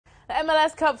The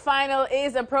MLS Cup final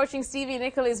is approaching. Stevie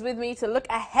Nicol is with me to look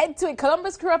ahead to it.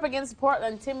 Columbus crew up against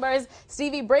Portland Timbers.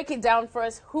 Stevie, break it down for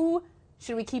us. Who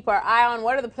should we keep our eye on?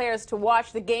 What are the players to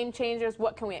watch? The game changers?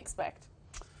 What can we expect?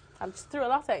 I just threw a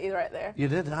lot at you right there. You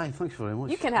did, aye. Thanks very much.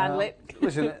 You can handle it.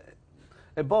 Listen,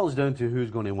 it boils down to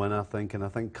who's going to win, I think, and I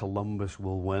think Columbus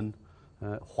will win.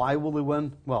 Why will they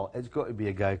win? Well, it's got to be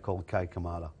a guy called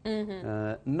kamara.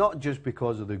 Not just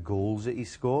because of the goals that he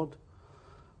scored,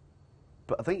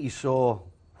 but I think you saw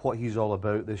what he's all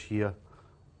about this year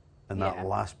in that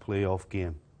last playoff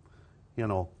game. You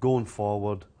know, going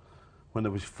forward, when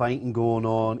there was fighting going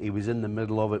on, he was in the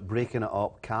middle of it, breaking it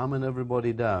up, calming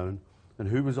everybody down. And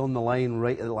who was on the line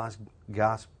right at the last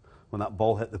gasp when that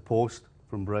ball hit the post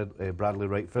from Bradley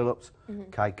Wright-Phillips?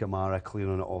 Kai Kamara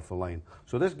clearing it off the line.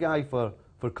 So this guy for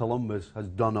Columbus has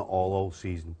done it all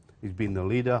season. He's been the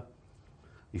leader,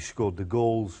 he's scored the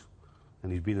goals,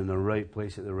 and he's been in the right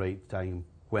place at the right time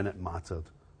when it mattered.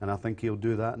 And I think he'll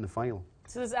do that in the final.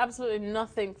 So there's absolutely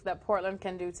nothing that Portland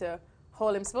can do to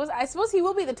hold him. I suppose he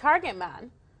will be the target man.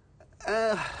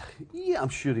 Yeah, I'm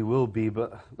sure he will be,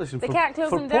 but listen, they can't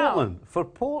close him down. For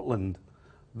Portland,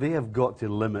 they have got to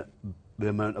limit the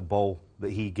amount of ball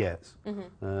that he gets. In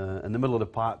the middle of the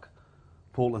park,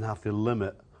 Portland have to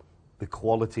limit the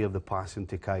quality of the passing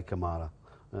to Kai Kamara.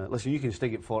 Listen, you can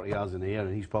stick it 40 yards in the air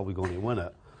and he's probably going to win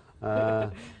it.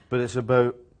 But it's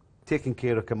about taking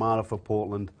care of Kamara for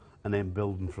Portland and then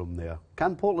building from there.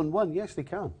 Can Portland win? Yes, they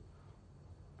can.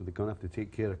 But they're going to have to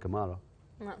take care of Kamara.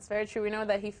 That's very true. We know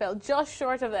that he fell just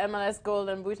short of the MLS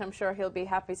Golden Boot. I'm sure he'll be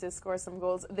happy to score some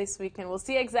goals this weekend. We'll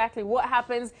see exactly what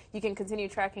happens. You can continue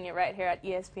tracking it right here at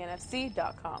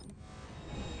ESPNFC.com.